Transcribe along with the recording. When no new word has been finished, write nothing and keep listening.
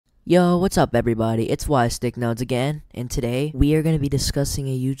Yo, what's up everybody? It's WStickNodes again, and today we are going to be discussing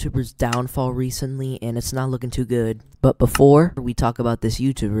a YouTuber's downfall recently, and it's not looking too good. But before we talk about this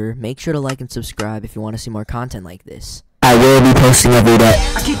YouTuber, make sure to like and subscribe if you want to see more content like this. I will be posting every day.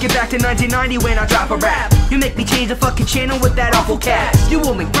 I kick it back to 1990 when I drop a rap. You make me change the fucking channel with that awful cat. You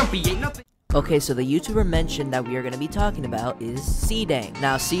will make grumpy, ain't nothing. Okay, so the YouTuber mentioned that we are going to be talking about is SeeDeng.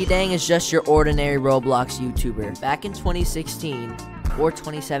 Now, SeeDeng is just your ordinary Roblox YouTuber. Back in 2016, or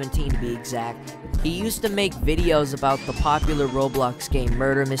 2017 to be exact, he used to make videos about the popular Roblox game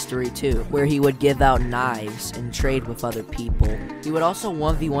Murder Mystery 2, where he would give out knives and trade with other people. He would also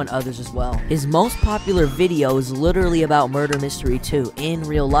 1v1 others as well. His most popular video is literally about Murder Mystery 2 in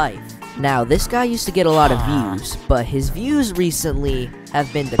real life. Now, this guy used to get a lot of views, but his views recently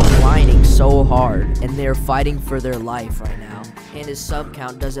have been declining so hard, and they're fighting for their life right now. And his sub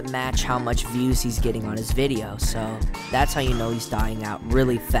count doesn't match how much views he's getting on his video, so that's how you know he's dying out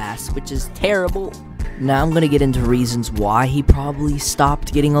really fast, which is terrible. Now I'm gonna get into reasons why he probably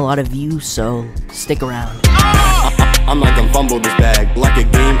stopped getting a lot of views, so stick around. I'm like I'm fumbled this bag. Like a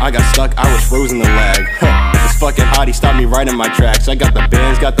game, I got stuck, I was frozen the lag. This fucking hottie stopped me right in my tracks. I got the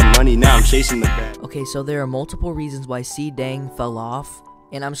bands, got the money, now I'm chasing the bag. Okay, so there are multiple reasons why SeeDeng fell off,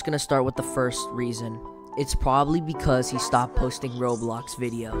 and I'm just gonna start with the first reason. It's probably because he stopped posting Roblox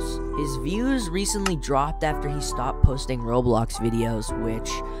videos. His views recently dropped after he stopped posting Roblox videos, which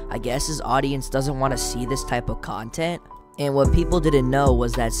I guess his audience doesn't want to see this type of content. And what people didn't know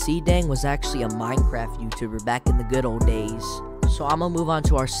was that SeeDeng was actually a Minecraft YouTuber back in the good old days. So I'm gonna move on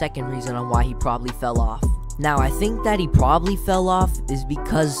to our second reason on why he probably fell off. Now, I think that he probably fell off is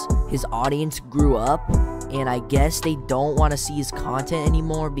because his audience grew up, and I guess they don't want to see his content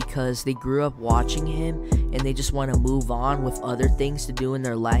anymore because they grew up watching him and they just want to move on with other things to do in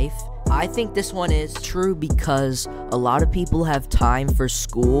their life. I think this one is true because a lot of people have time for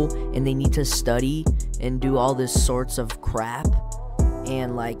school and they need to study and do all this sorts of crap,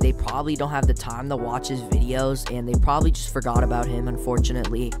 and like they probably don't have the time to watch his videos, and they probably just forgot about him,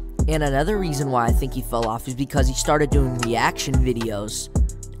 unfortunately. And another reason why I think he fell off is because he started doing reaction videos,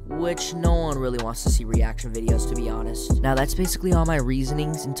 which no one really wants to see reaction videos, to be honest. Now, that's basically all my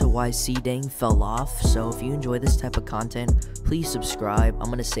reasonings into why SeeDeng fell off, so if you enjoy this type of content, please subscribe. I'm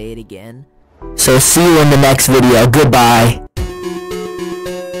gonna say it again. So see you in the next video. Goodbye.